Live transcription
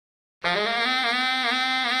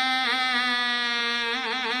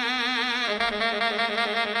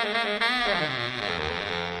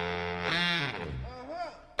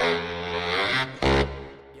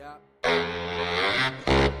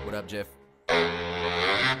Jeff.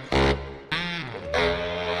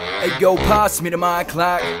 Hey yo, pass me the mic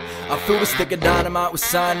clock. I fill the stick of dynamite with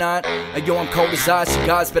cyanide. Hey yo, I'm cold as ice, you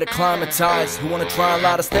guys better climatize. Who wanna try and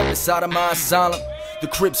light a step inside of my asylum? The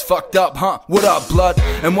crib's fucked up, huh? What up, blood?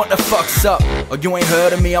 And what the fuck's up? Oh, you ain't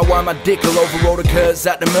heard of me? I wind my dick all over all the curves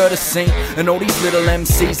at the murder scene. And all these little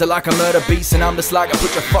MCs are like a murder beast. And I'm just like, I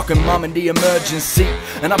put your fucking mum in the emergency.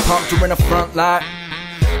 And I pumped her in the front light.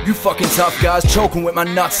 You fucking tough guys, choking with my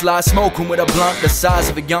nuts, lie, smoking with a blunt the size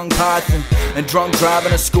of a young python. And drunk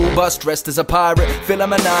driving a school bus dressed as a pirate, feeling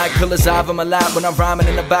maniacal as I've in my lap when I'm rhyming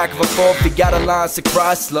in the back of a 4-figure Alliance to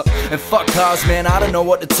Chrysler. And fuck cars, man, I don't know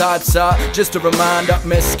what the types are. Just a reminder,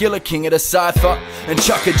 Miss Skiller, king of the cypher. And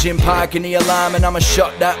chuck a Jim Pike in the alignment, I'ma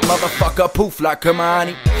shut that motherfucker poof like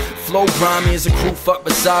Hermione. Flow grimy as a crew fuck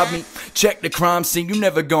beside me. Check the crime scene, you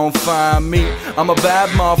never gon' find me. I'm a bad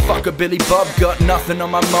motherfucker, Billy Bob. Got nothing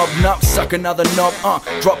on my mob nut, suck another knob,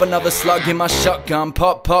 drop another slug in my shotgun,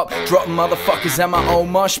 pop, pop. Drop motherfuckers at my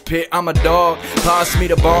own mosh pit, I'm a dog. Pass me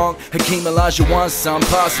the bong, Hakeem Elijah wants some.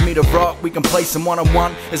 Pass me the rock, we can play some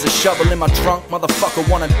one-on-one. There's a shovel in my trunk, motherfucker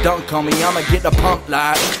wanna dunk on me. I'ma get the pump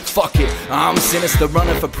like, fuck it, I'm sinister,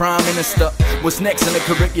 running for prime minister. What's next in the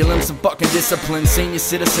curriculum? Some fucking discipline. Senior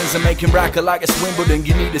citizens are making racket like it's Wimbledon.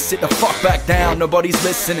 You need to sit the fuck back down, nobody's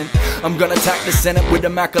listening. I'm gonna attack the Senate with a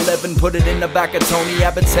Mac 11, put it in the back of Tony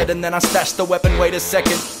Abbott's head, and then I stash the weapon. Wait a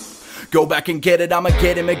second, go back and get it. I'ma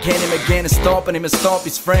get him again and stomping him and stomp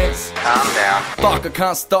his friends. Calm down. Fuck, I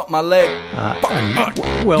can't stop my leg.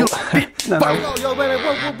 Well, no. Yo, wait,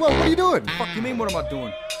 whoa, what are you doing? Fuck you mean, what am I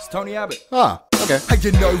doing? It's Tony Abbott. Ah, okay. Hey,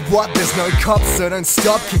 you know what? There's no cops, so don't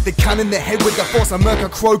stop. Kick the cunt in the head with the force. I murk a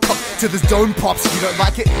crow cop till this dome pops. You don't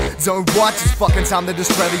like it? Don't watch. It's fucking time that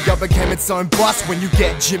Australia became its own boss. When you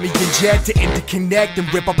get Jimmy and Jed to interconnect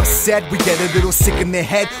and rip up a set, we get a little sick in the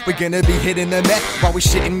head. We're gonna be hitting the meth while we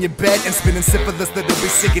shit in your bed and spinning syphilis that'll be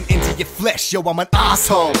sinking into your flesh. Yo, I'm an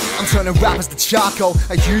asshole. I'm turning rappers to charcoal.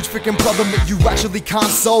 A huge freaking problem that you actually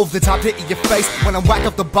can't solve. The type to eat your face when I whack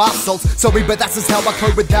up the bath salts. Sorry, but that's just how I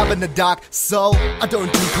cope with having a dark soul. I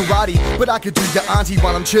don't do karate, but I could do your auntie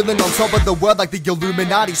while I'm chilling on top of the world like the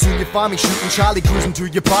Illuminati. Soon you find me shooting Charlie, cruising to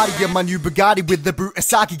your party in my new Bugatti with the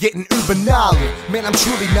Brutasaki getting uber gnarly. Man, I'm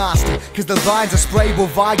truly nasty, cause the lines of spray will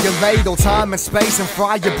violate all time and space and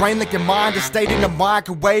fry your brain like your mind is stayed in a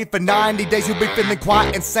microwave for 90 days. You'll be feeling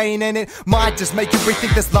quite insane, and it might just make you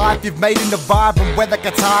rethink this life you've made in the vibrant weather.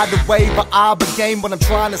 Got tired away, but I began. What I'm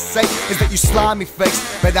trying to say is that you slimy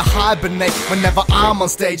fakes better hibernate whenever I'm on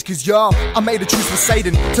stage. Cause yo, I made a truce with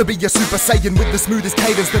Satan to be a super saiyan with the smoothest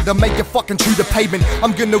cadence that'll make you fucking chew the pavement.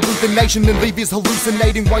 I'm gonna root the nation and leave you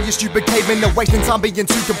hallucinating while you stupid cavemen are wasting time being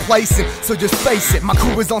too complacent. So just face it, my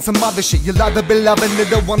crew is on some other shit. You'll either be loving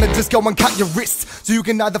it or wanna just go and cut your wrists. So you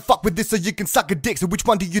can either fuck with this or you can suck a dick. So which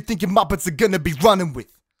one do you think your Muppets are gonna be running with?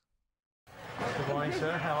 Good morning,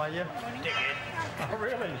 sir. How are you? Oh,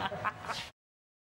 really?